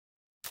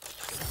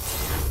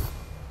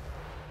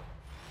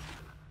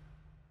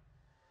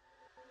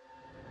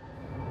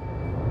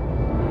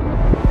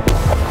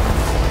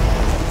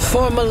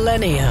For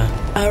millennia,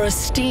 our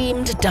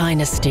esteemed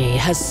dynasty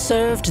has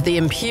served the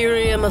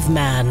Imperium of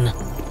Man,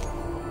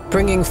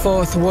 bringing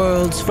forth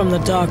worlds from the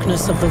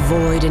darkness of the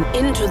void and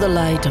into the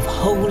light of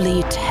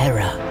holy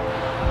terror.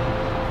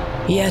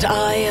 Yet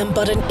I am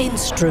but an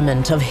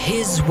instrument of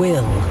his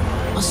will,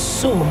 a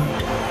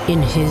sword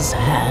in his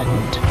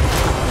hand.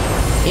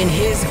 In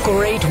his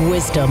great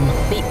wisdom,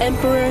 the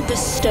Emperor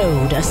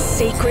bestowed a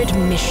sacred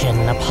mission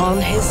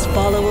upon his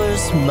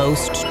followers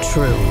most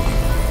true: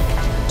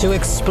 to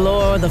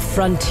explore the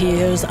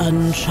frontiers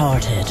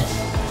uncharted,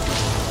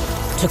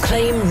 to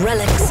claim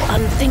relics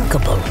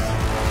unthinkable,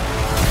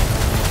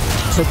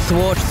 to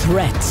thwart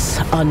threats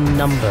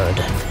unnumbered.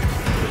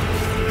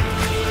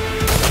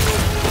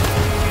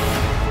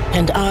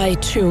 And I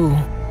too,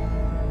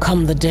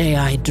 come the day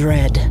I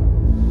dread,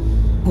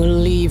 will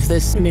leave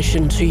this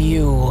mission to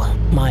you,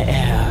 my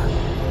heir.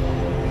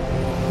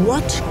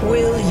 What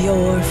will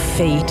your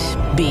fate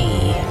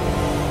be?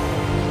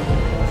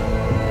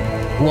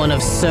 One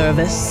of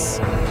service?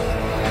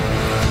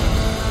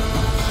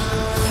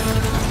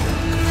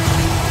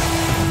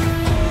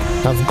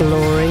 Of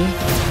glory?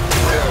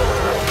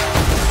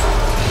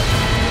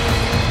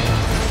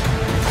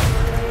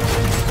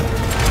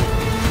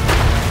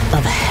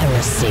 Of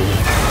heresy?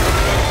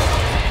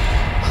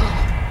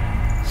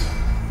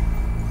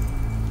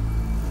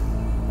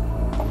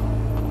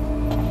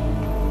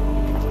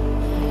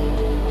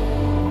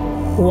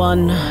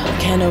 One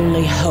can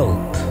only hope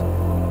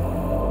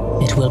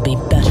it will be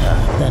better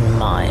than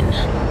mine.